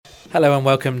Hello and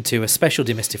welcome to a special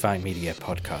Demystifying Media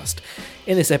podcast.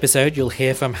 In this episode, you'll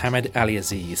hear from Hamad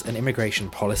Ali-Aziz, an immigration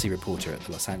policy reporter at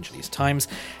the Los Angeles Times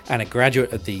and a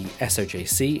graduate of the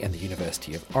SOJC and the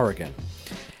University of Oregon.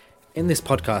 In this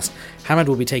podcast, Hamad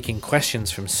will be taking questions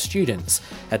from students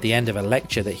at the end of a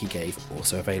lecture that he gave,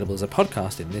 also available as a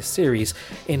podcast in this series,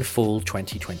 in fall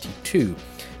 2022.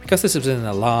 Because this was in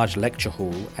a large lecture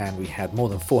hall and we had more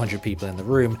than 400 people in the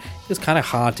room, it was kind of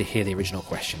hard to hear the original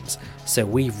questions. So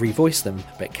we revoiced them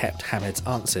but kept Hamad's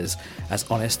answers as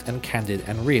honest and candid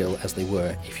and real as they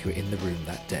were if you were in the room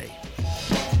that day.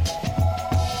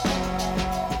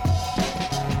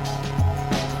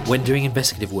 When doing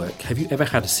investigative work, have you ever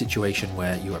had a situation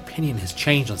where your opinion has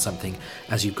changed on something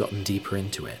as you've gotten deeper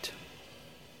into it?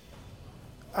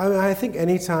 I think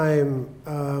anytime,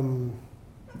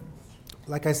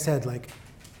 like I said,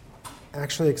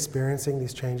 actually experiencing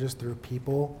these changes through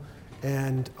people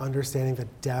and understanding the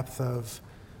depth of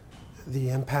the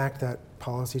impact that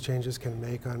policy changes can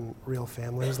make on real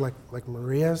families like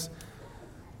Maria's,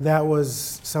 that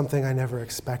was something I never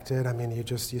expected. I mean,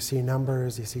 you see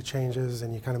numbers, you see changes,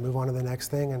 and you kind of move on to the next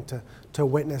thing. And to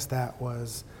witness that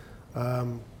was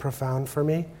profound for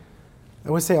me.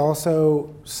 I would say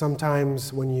also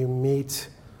sometimes when you meet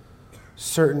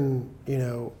certain,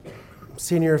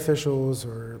 senior officials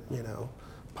or,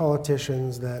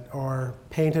 politicians that are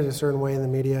painted a certain way in the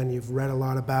media and you've read a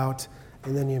lot about,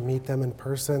 and then you meet them in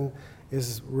person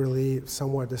is really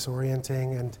somewhat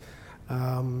disorienting. And,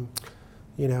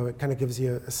 it kind of gives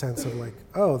you a sense of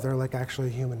they're actually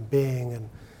a human being. And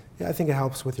yeah, I think it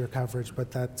helps with your coverage,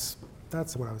 but that's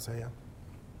what I would say,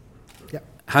 yeah.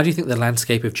 How do you think the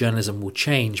landscape of journalism will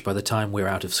change by the time we're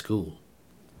out of school?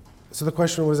 So the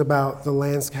question was about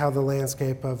how the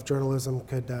landscape of journalism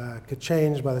could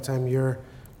change by the time you're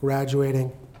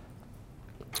graduating.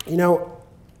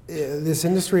 This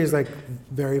industry is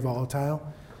very volatile,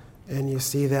 and you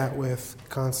see that with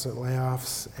constant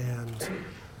layoffs and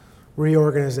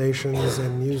reorganizations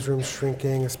and newsrooms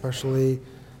shrinking, especially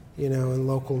in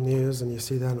local news, and you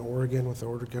see that in Oregon with the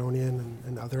Oregonian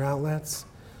and other outlets.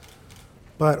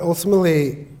 But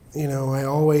ultimately, I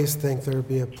always think there would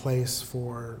be a place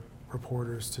for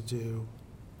reporters to do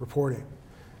reporting.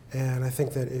 And I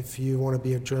think that if you want to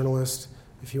be a journalist,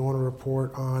 if you want to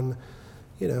report on,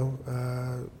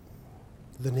 the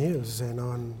news and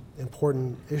on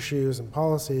important issues and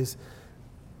policies,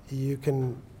 you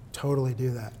can totally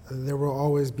do that. There will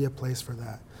always be a place for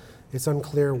that. It's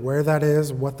unclear where that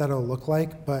is, what that'll look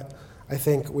like, but I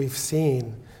think we've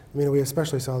seen, we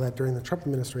especially saw that during the Trump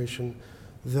administration,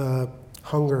 the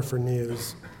hunger for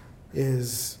news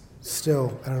is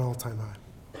still at an all-time high.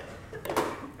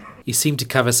 You seem to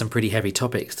cover some pretty heavy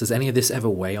topics. Does any of this ever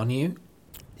weigh on you?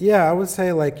 Yeah, I would say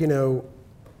the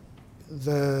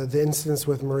incidents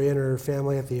with Maria and her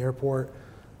family at the airport.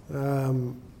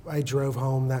 I drove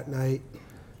home that night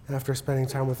after spending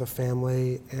time with the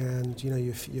family, and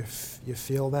you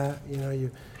feel that.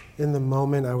 In the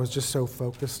moment, I was just so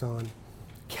focused on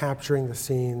capturing the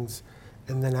scenes,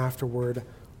 and then afterward,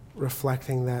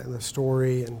 reflecting that in the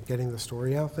story and getting the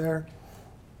story out there.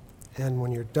 And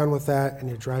when you're done with that and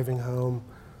you're driving home,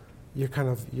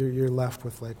 you're left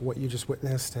with what you just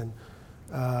witnessed, and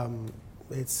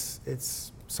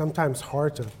it's sometimes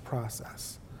hard to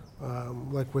process.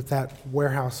 With that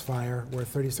warehouse fire where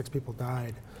 36 people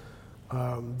died,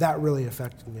 that really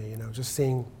affected me. Just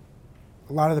seeing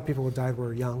a lot of the people who died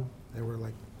were young. They were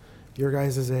your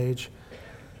guys' age,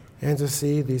 and to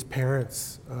see these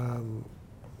parents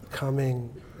coming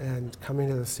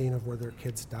to the scene of where their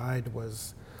kids died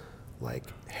was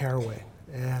harrowing.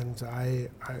 And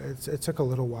it took a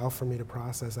little while for me to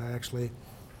process. I actually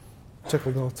took a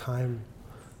little time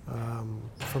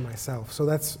for myself. So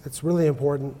it's really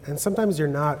important. And sometimes you're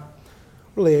not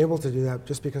really able to do that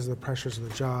just because of the pressures of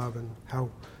the job and how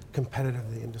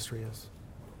competitive the industry is.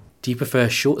 Do you prefer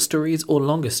short stories or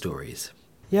longer stories?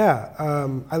 Yeah,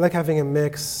 I like having a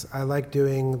mix. I like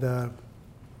doing the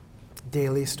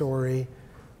daily story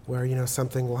where,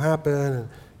 something will happen and,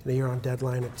 you're on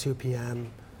deadline at 2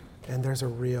 p.m. and there's a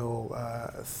real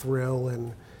thrill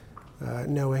in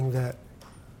knowing that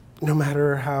no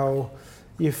matter how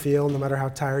you feel, no matter how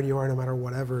tired you are, no matter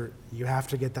whatever, you have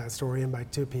to get that story in by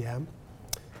 2 p.m.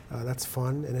 That's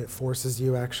fun, and it forces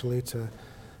you actually to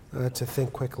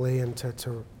think quickly and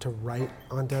to write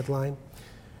on deadline.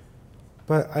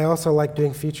 But I also like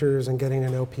doing features and getting to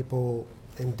know people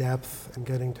in depth and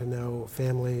getting to know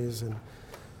families and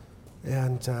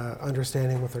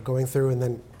understanding what they're going through, and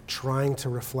then trying to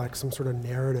reflect some sort of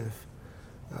narrative,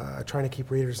 trying to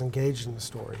keep readers engaged in the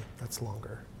story that's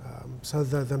longer. So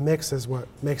the mix is what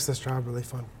makes this job really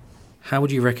fun. How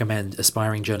would you recommend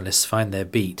aspiring journalists find their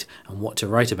beat and what to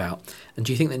write about? And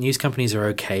do you think that news companies are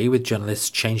okay with journalists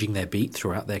changing their beat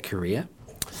throughout their career?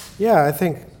 Yeah, I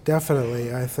think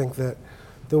definitely. I think that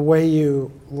the way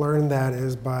you learn that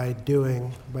is by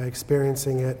doing, by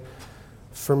experiencing it.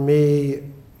 For me,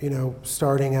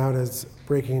 starting out as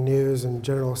breaking news and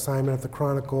general assignment at the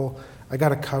Chronicle, I got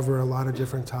to cover a lot of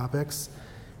different topics.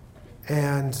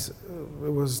 And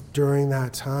it was during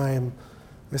that time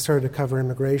I started to cover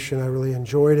immigration. I really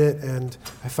enjoyed it, and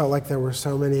I felt like there were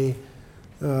so many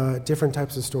different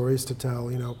types of stories to tell.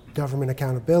 Government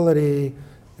accountability,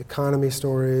 economy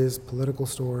stories, political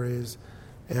stories,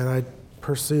 and I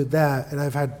pursued that. And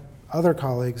I've had other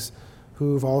colleagues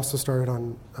who've also started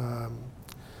on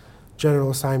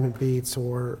general assignment beats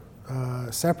or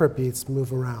separate beats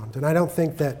move around. And I don't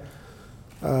think that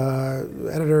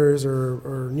editors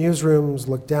or newsrooms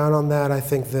look down on that. I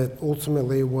think that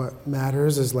ultimately what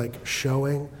matters is like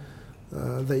showing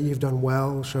that you've done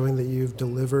well, showing that you've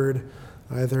delivered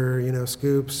either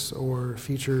scoops or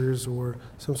features or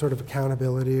some sort of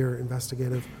accountability or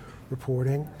investigative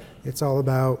reporting. It's all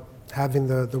about having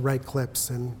the right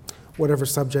clips, and whatever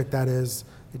subject that is,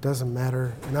 it doesn't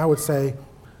matter. And I would say,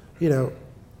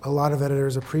 a lot of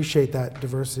editors appreciate that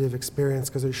diversity of experience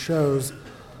because it shows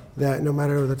that no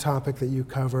matter the topic that you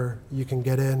cover, you can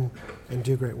get in and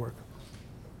do great work.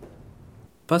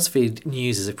 BuzzFeed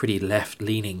News is a pretty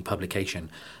left-leaning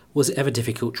publication. Was it ever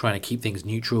difficult trying to keep things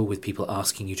neutral with people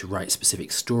asking you to write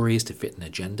specific stories to fit an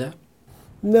agenda?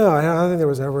 No, I don't think there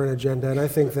was ever an agenda, and I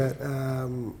think that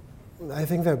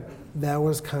that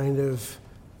was kind of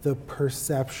the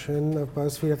perception of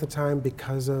BuzzFeed at the time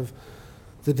because of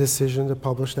the decision to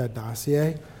publish that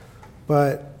dossier.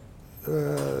 But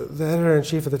the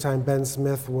editor-in-chief at the time, Ben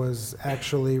Smith, was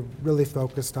actually really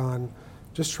focused on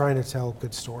just trying to tell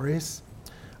good stories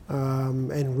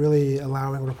and really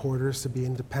allowing reporters to be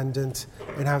independent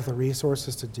and have the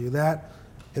resources to do that.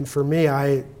 And for me,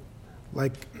 it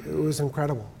was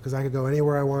incredible because I could go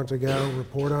anywhere I wanted to go,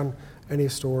 report on any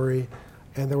story,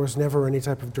 and there was never any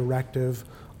type of directive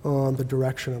on the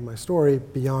direction of my story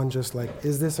beyond just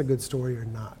is this a good story or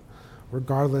not,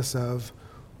 regardless of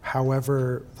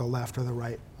however the left or the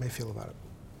right may feel about it.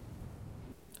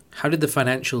 How did the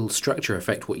financial structure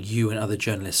affect what you and other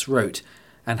journalists wrote,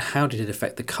 and how did it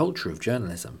affect the culture of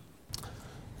journalism?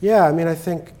 Yeah, I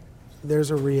think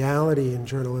there's a reality in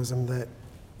journalism that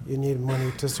you need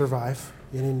money to survive.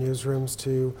 You need newsrooms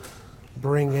to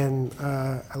bring in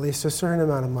at least a certain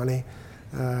amount of money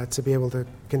to be able to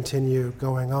continue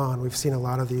going on. We've seen a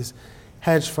lot of these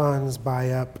hedge funds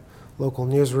buy up local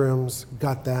newsrooms,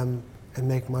 gut them, and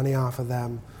make money off of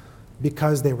them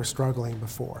because they were struggling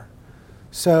before.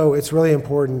 So it's really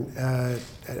important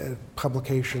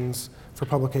for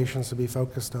publications to be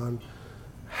focused on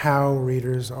how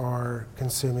readers are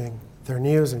consuming their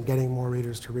news and getting more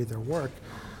readers to read their work.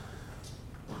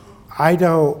 I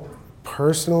don't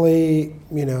personally,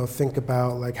 think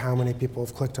about how many people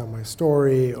have clicked on my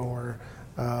story or,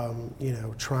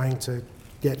 trying to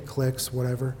get clicks,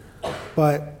 whatever.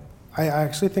 But I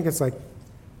actually think it's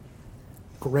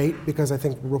great because I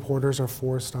think reporters are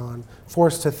forced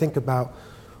to think about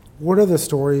what are the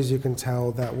stories you can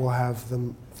tell that will have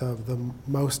the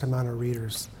most amount of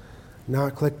readers.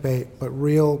 Not clickbait, but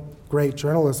real great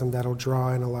journalism that'll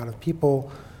draw in a lot of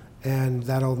people, and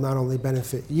that'll not only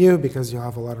benefit you because you'll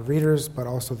have a lot of readers, but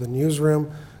also the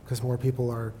newsroom because more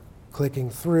people are clicking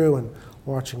through and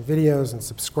watching videos and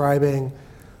subscribing.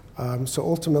 So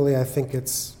ultimately, I think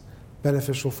it's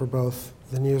beneficial for both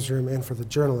the newsroom and for the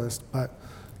journalist, but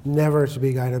never to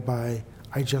be guided by,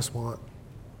 I just want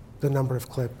the number of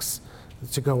clicks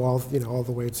to go all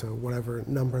the way to whatever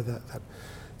number that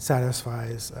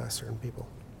satisfies certain people.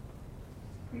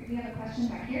 We have a question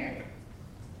back here.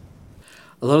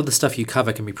 A lot of the stuff you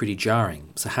cover can be pretty jarring,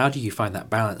 so how do you find that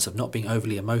balance of not being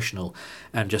overly emotional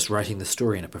and just writing the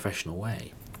story in a professional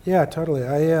way? Yeah, totally.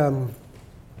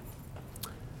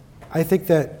 I think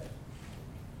that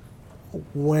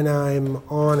when I'm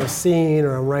on a scene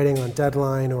or I'm writing on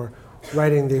deadline or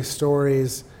writing these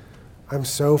stories, I'm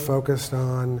so focused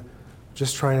on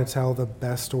just trying to tell the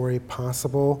best story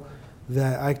possible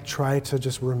that I try to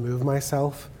just remove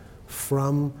myself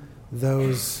from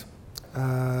those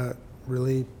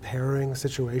really harrowing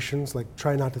situations,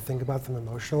 try not to think about them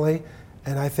emotionally.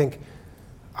 And I think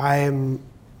I am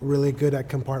really good at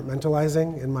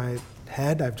compartmentalizing in my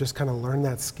head. I've just kind of learned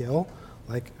that skill.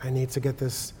 I need to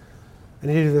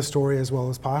do this story as well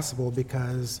as possible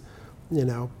because,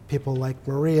 people like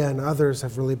Maria and others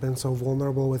have really been so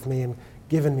vulnerable with me and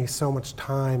given me so much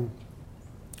time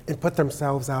and put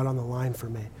themselves out on the line for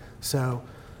me. So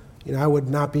I would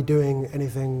not be doing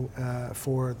anything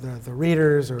for the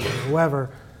readers or whoever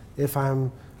if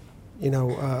I'm,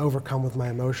 overcome with my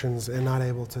emotions and not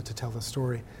able to tell the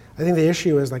story. I think the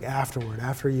issue is like afterward,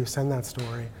 after you send that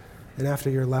story, and after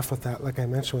you're left with that, like I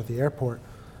mentioned with the airport.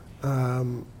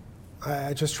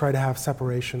 I just try to have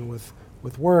separation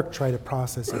with work, try to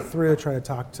process it through, try to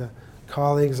talk to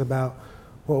colleagues about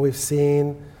what we've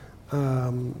seen,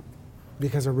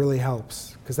 because it really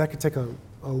helps. Because that could take a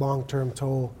long-term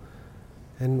toll.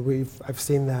 And I've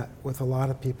seen that with a lot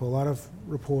of people, a lot of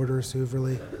reporters who've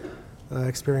really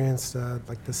experienced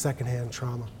like the secondhand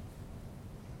trauma.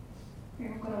 We'll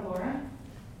go to Laura.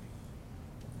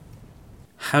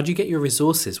 How do you get your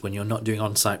resources when you're not doing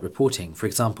on-site reporting? For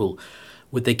example,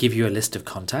 would they give you a list of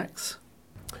contacts?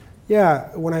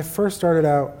 Yeah, when I first started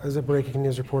out as a breaking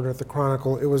news reporter at the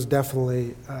Chronicle, it was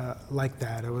definitely like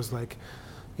that. It was like,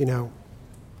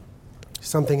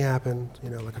 something happened,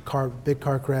 like a big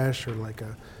car crash or like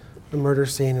a murder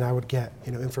scene, and I would get,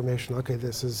 information. Okay,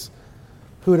 this is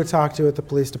who to talk to at the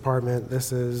police department.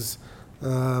 This is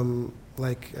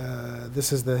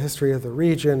this is the history of the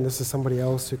region. This is somebody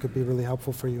else who could be really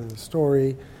helpful for you in the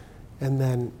story. And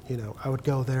then, I would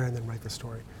go there and then write the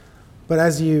story. But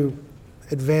as you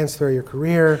advance through your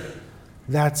career,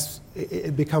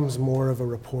 it becomes more of a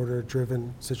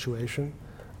reporter-driven situation.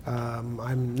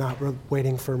 I'm not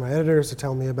waiting for my editors to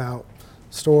tell me about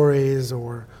stories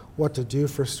or what to do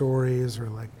for stories or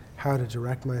like how to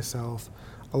direct myself.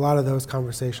 A lot of those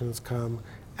conversations come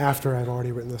after I've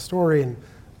already written the story, and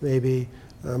maybe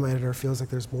my editor feels like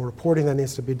there's more reporting that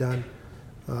needs to be done,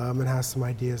 and has some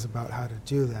ideas about how to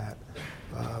do that.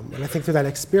 And I think through that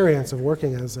experience of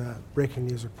working as a breaking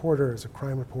news reporter, as a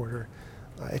crime reporter,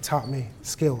 it taught me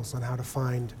skills on how to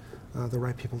find the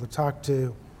right people to talk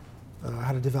to,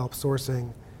 how to develop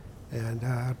sourcing, and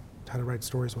how to write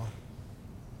stories well.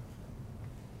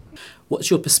 What's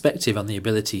your perspective on the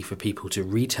ability for people to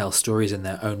retell stories in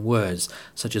their own words,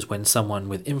 such as when someone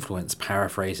with influence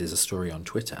paraphrases a story on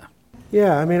Twitter?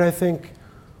 Yeah, I think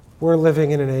we're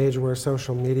living in an age where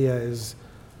social media is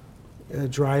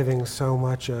driving so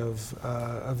much of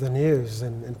the news,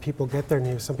 and people get their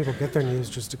news. Some people get their news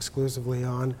just exclusively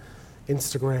on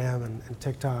Instagram and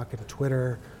TikTok and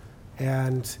Twitter,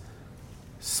 and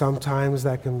sometimes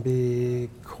that can be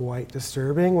quite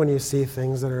disturbing when you see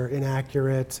things that are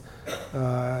inaccurate,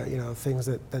 things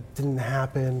that didn't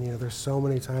happen. There's so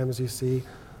many times you see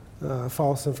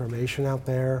false information out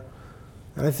there.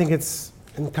 And I think it's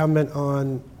incumbent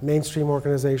on mainstream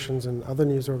organizations and other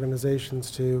news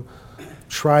organizations to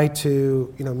try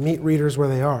to, meet readers where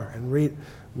they are and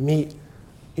meet,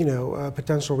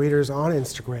 potential readers on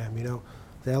Instagram.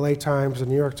 The LA Times, the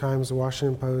New York Times, the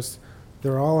Washington Post,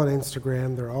 they're all on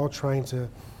Instagram. They're all trying to,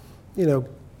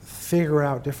 figure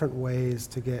out different ways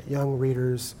to get young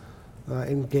readers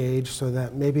engaged so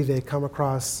that maybe they come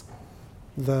across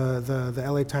the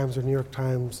LA Times or New York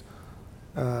Times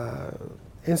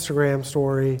Instagram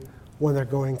story when they're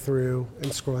going through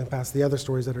and scrolling past the other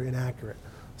stories that are inaccurate.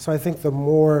 So I think the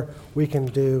more we can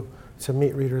do to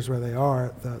meet readers where they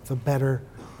are, the better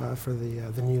for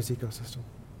the news ecosystem.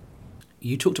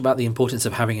 You talked about the importance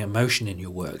of having emotion in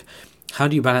your work. How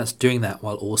do you balance doing that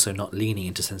while also not leaning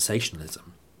into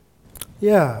sensationalism?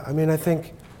 Yeah, I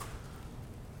think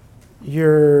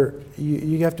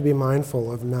you have to be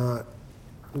mindful of not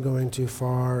going too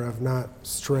far, of not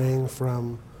straying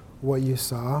from what you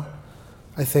saw.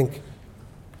 I think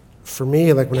for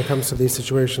me, like when it comes to these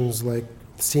situations, like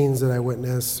scenes that I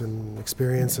witness and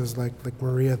experiences like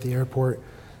Maria at the airport,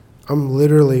 I'm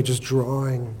literally just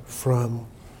drawing from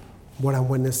what I'm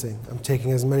witnessing. I'm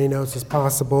taking as many notes as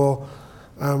possible.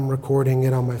 I'm recording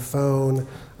it on my phone.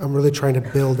 I'm really trying to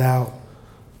build out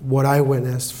what I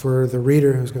witnessed for the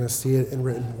reader who's going to see it in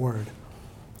written word.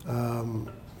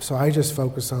 So I just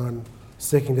focus on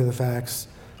sticking to the facts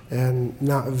and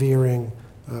not veering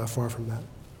far from that.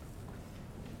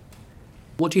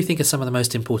 What do you think are some of the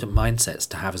most important mindsets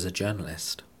to have as a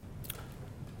journalist?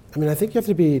 I think you have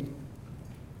to be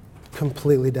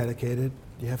completely dedicated.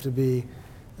 You have to be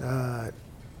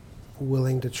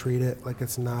willing to treat it like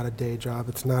it's not a day job.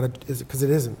 It's not because it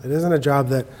isn't. It isn't a job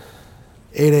that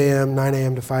 8 a.m., 9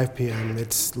 a.m. to 5 p.m.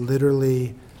 It's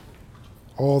literally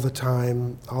all the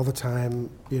time,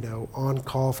 on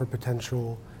call for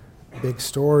potential big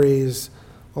stories,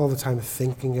 all the time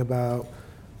thinking about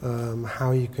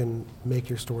how you can make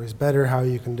your stories better, how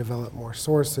you can develop more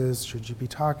sources, should you be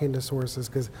talking to sources,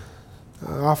 because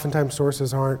oftentimes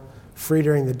sources aren't free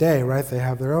during the day, right? They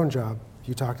have their own job.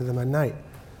 You talk to them at night.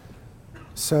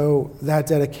 So that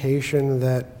dedication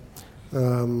that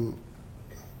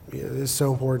is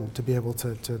so important to be able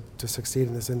to succeed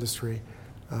in this industry.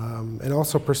 and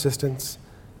also persistence.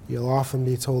 You'll often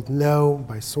be told no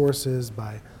by sources,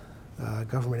 by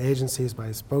government agencies, by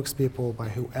spokespeople, by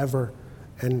whoever,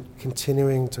 and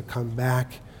continuing to come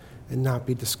back and not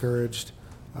be discouraged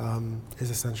is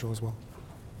essential as well.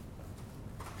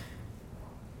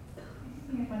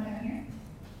 We have one down here.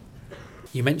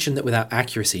 You mentioned that without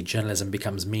accuracy, journalism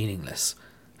becomes meaningless.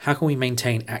 How can we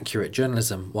maintain accurate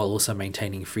journalism while also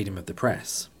maintaining freedom of the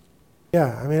press?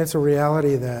 Yeah, I mean, it's a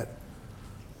reality that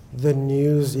the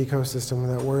news ecosystem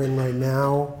that we're in right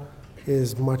now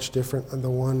is much different than the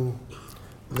one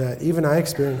that even I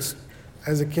experienced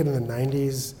as a kid in the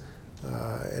 90s,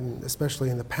 and especially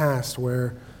in the past,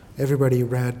 where everybody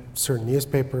read certain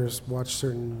newspapers, watched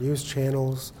certain news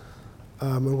channels,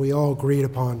 and we all agreed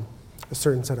upon a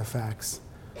certain set of facts.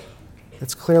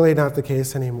 It's clearly not the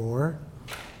case anymore.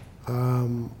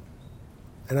 And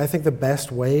I think the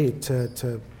best way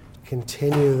to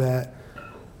continue that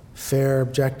fair,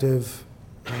 objective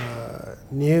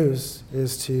news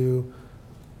is to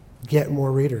get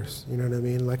more readers. You know what I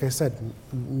mean? Like I said,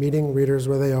 meeting readers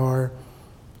where they are,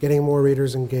 getting more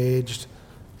readers engaged,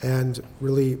 and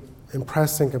really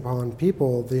impressing upon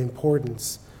people the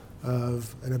importance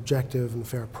of an objective and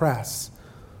fair press.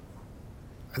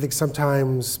 I think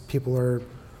sometimes people are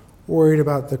worried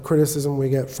about the criticism we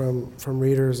get from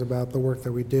readers about the work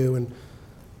that we do, and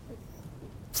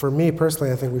for me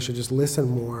personally, I think we should just listen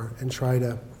more and try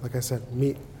to, like I said,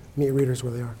 meet readers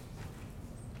where they are.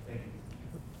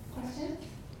 Question?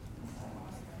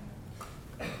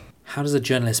 How does a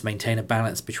journalist maintain a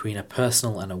balance between a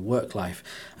personal and a work life?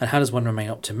 And how does one remain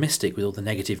optimistic with all the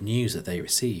negative news that they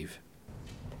receive?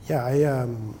 Yeah,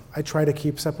 I try to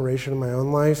keep separation in my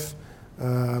own life.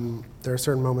 There are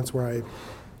certain moments where I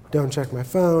don't check my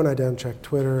phone, I don't check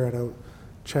Twitter, I don't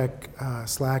check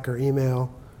Slack or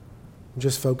email. I'm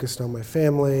just focused on my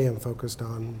family. I'm focused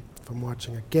on if I'm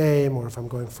watching a game or if I'm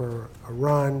going for a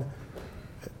run.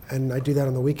 And I do that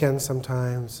on the weekends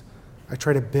sometimes. I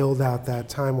try to build out that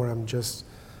time where I'm just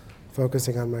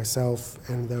focusing on myself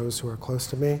and those who are close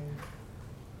to me.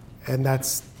 And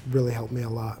that's really helped me a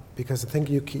lot, because I think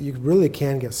you really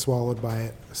can get swallowed by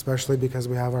it, especially because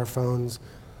we have our phones.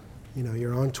 You know,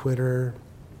 you're on Twitter,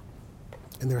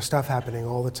 and there's stuff happening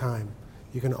all the time.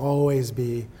 You can always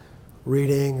be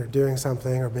reading or doing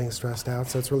something or being stressed out,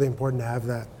 so it's really important to have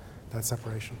that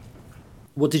separation.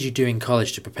 What did you do in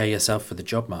college to prepare yourself for the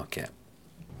job market?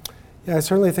 Yeah, I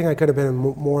certainly think I could have been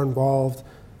more involved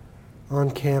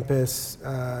on campus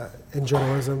in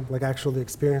journalism, like actual the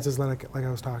experiences like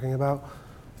I was talking about.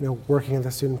 You know, working at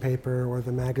the student paper or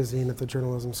the magazine at the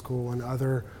journalism school and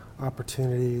other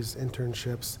opportunities,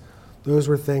 internships. Those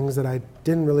were things that I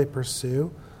didn't really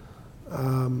pursue.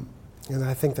 And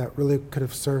I think that really could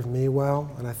have served me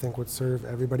well, and I think would serve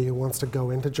everybody who wants to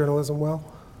go into journalism well.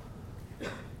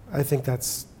 I think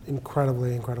that's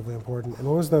incredibly, incredibly important. And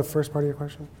what was the first part of your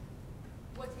question?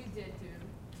 What you did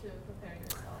to prepare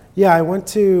yourself? Yeah, I went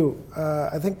to,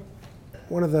 I think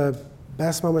one of the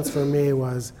best moments for me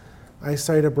was I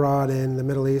studied abroad in the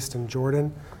Middle East and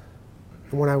Jordan.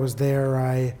 And when I was there,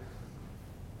 I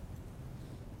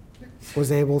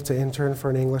was able to intern for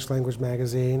an English language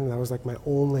magazine. That was like my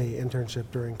only internship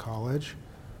during college.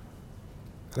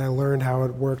 And I learned how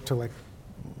it worked to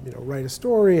write a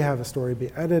story, have a story be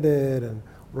edited and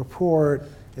report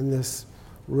in this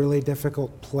really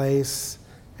difficult place.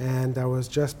 And I was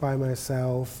just by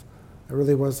myself. It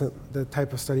really wasn't the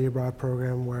type of study abroad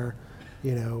program where,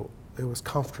 it was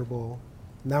comfortable.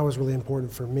 And that was really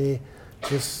important for me,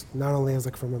 just not only as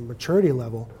from a maturity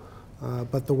level,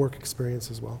 but the work experience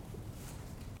as well.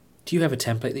 Do you have a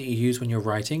template that you use when you're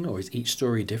writing, or is each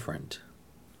story different?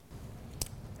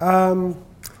 When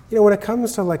it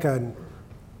comes to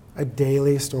a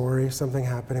daily story, something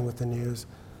happening with the news,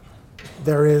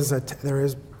 there is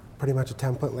pretty much a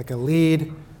template, like a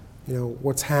lead,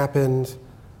 what's happened,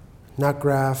 nut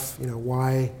graph,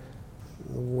 why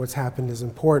what's happened is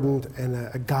important, and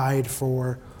a guide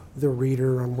for the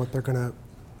reader on what they're going to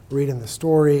read in the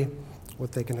story,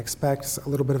 what they can expect, a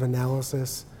little bit of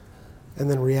analysis, and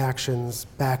then reactions,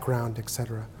 background,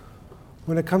 etc.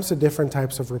 When it comes to different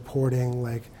types of reporting,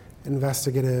 like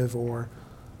investigative or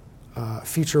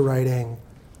feature writing,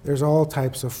 there's all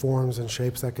types of forms and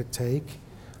shapes that could take.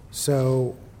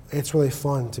 So it's really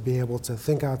fun to be able to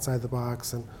think outside the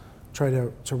box and try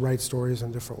to write stories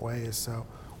in different ways. So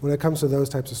when it comes to those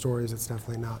types of stories, it's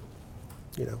definitely not,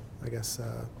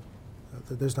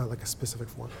 there's not a specific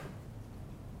form.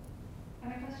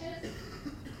 Other questions?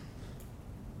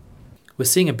 We're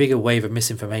seeing a bigger wave of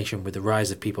misinformation with the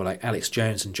rise of people like Alex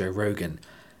Jones and Joe Rogan.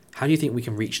 How do you think we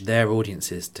can reach their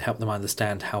audiences to help them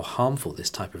understand how harmful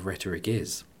this type of rhetoric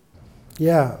is?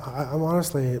 Yeah, I'm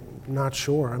honestly not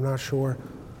sure. I'm not sure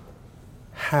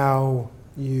how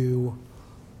you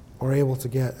are able to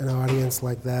get an audience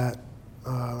like that.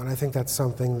 And I think that's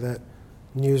something that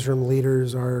newsroom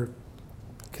leaders are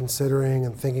considering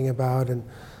and thinking about, and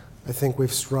I think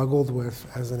we've struggled with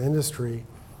as an industry.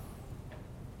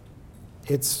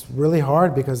 It's really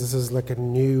hard because this is like a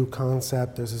new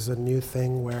concept. This is a new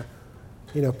thing where,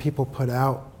 people put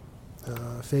out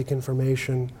fake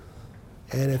information,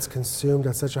 and it's consumed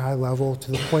at such a high level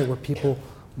to the point where people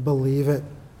believe it.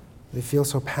 They feel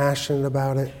so passionate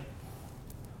about it.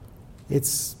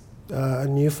 It's a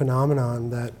new phenomenon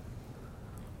that,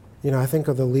 I think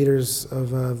of the leaders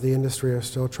of the industry are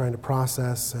still trying to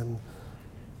process, and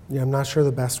I'm not sure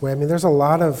the best way. I mean, there's a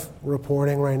lot of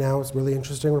reporting right now. It's really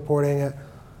interesting reporting at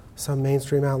some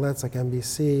mainstream outlets like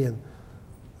NBC and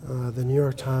the New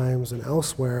York Times and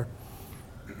elsewhere,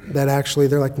 that actually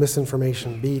they're like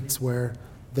misinformation beats where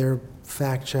they're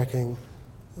fact-checking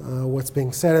what's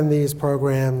being said in these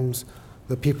programs.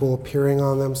 The people appearing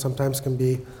on them sometimes can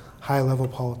be high-level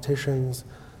politicians,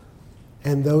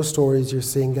 and those stories you're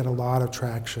seeing get a lot of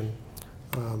traction.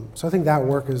 So I think that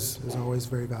work is always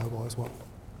very valuable as well.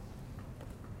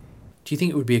 Do you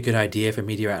think it would be a good idea for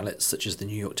media outlets such as the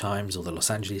New York Times or the Los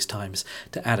Angeles Times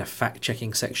to add a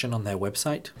fact-checking section on their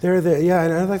website? Yeah,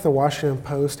 and I like the Washington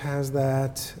Post has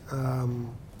that.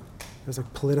 There's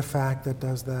like PolitiFact that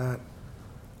does that.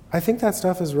 I think that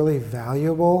stuff is really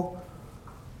valuable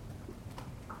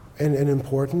and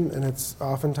important, and it's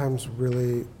oftentimes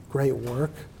really great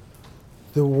work.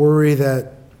 The worry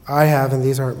that I have, and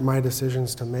these aren't my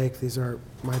decisions to make, these are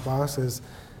my bosses,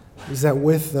 is that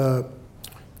with the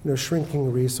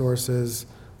shrinking resources,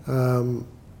 I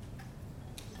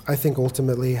think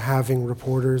ultimately having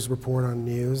reporters report on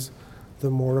news, the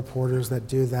more reporters that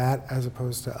do that as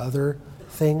opposed to other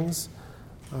things,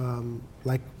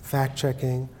 like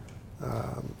fact-checking,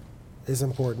 is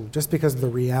important, just because of the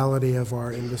reality of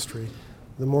our industry.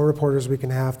 The more reporters we can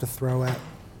have to throw at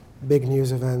big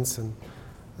news events and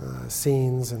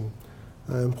scenes and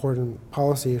important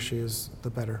policy issues,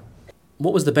 the better.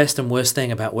 What was the best and worst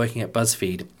thing about working at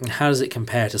BuzzFeed, and how does it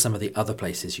compare to some of the other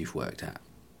places you've worked at?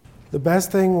 The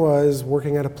best thing was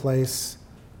working at a place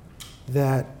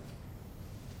that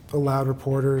allowed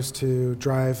reporters to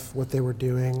drive what they were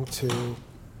doing, to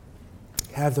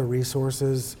have the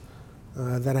resources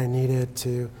that I needed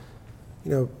to,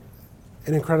 an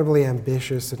incredibly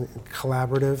ambitious and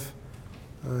collaborative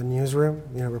newsroom.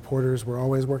 Reporters were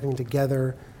always working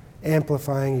together,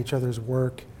 amplifying each other's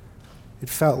work. It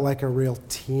felt like a real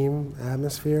team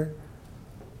atmosphere.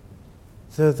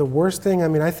 The worst thing,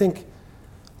 I think,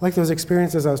 like those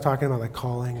experiences I was talking about, like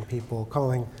calling people,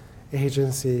 calling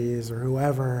agencies or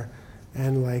whoever,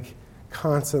 and like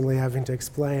constantly having to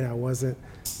explain I wasn't,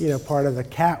 part of the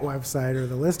CAT website or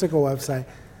the Listicle website.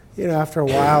 After a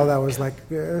while, that was like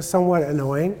somewhat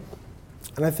annoying.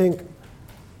 And I think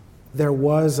there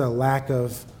was a lack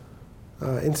of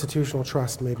institutional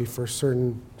trust maybe for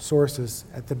certain sources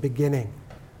at the beginning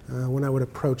when I would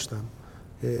approach them.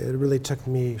 It really took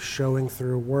me showing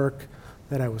through work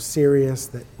that I was serious,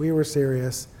 that we were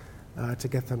serious, to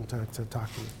get them to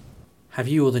talk to me. Have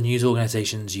you or the news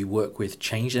organisations you work with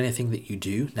changed anything that you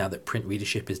do now that print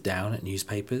readership is down at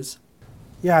newspapers?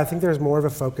 Yeah, I think there's more of a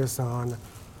focus on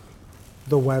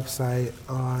the website,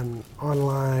 on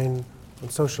online, on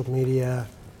social media,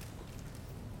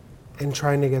 and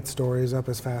trying to get stories up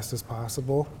as fast as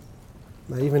possible.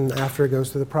 Now, even after it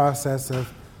goes through the process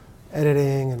of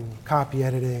editing and copy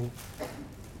editing,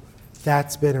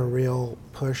 that's been a real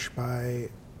push by,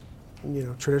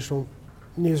 traditional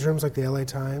newsrooms like the LA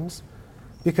Times.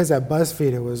 Because at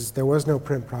BuzzFeed, there was no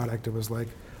print product. It was like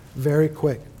very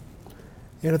quick.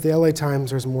 And at the LA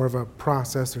Times, there's more of a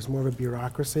process, there's more of a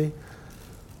bureaucracy.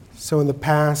 So in the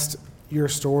past, your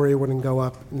story wouldn't go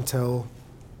up until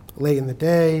late in the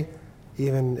day,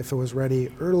 even if it was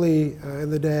ready early in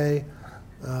the day,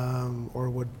 or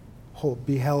would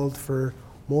be held for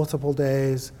multiple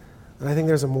days. And I think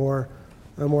there's a more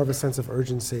of a sense of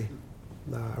urgency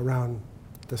around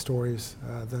the stories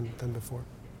than before.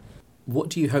 What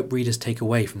do you hope readers take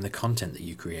away from the content that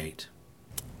you create?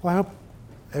 Well, I hope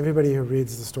everybody who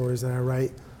reads the stories that I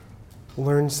write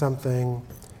learns something,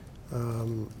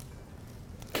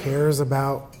 cares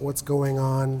about what's going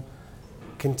on,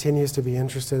 continues to be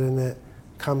interested in it,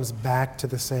 comes back to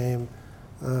the same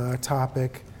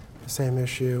topic, the same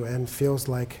issue, and feels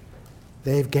like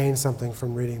they've gained something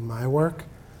from reading my work.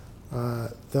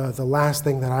 The last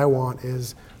thing that I want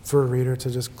is for a reader to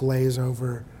just glaze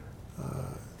over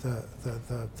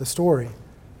the story.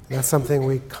 And that's something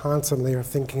we constantly are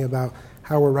thinking about,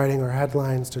 how we're writing our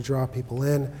headlines to draw people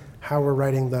in, how we're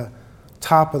writing the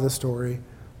top of the story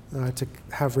to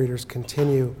have readers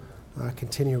continue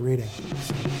reading.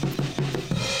 So,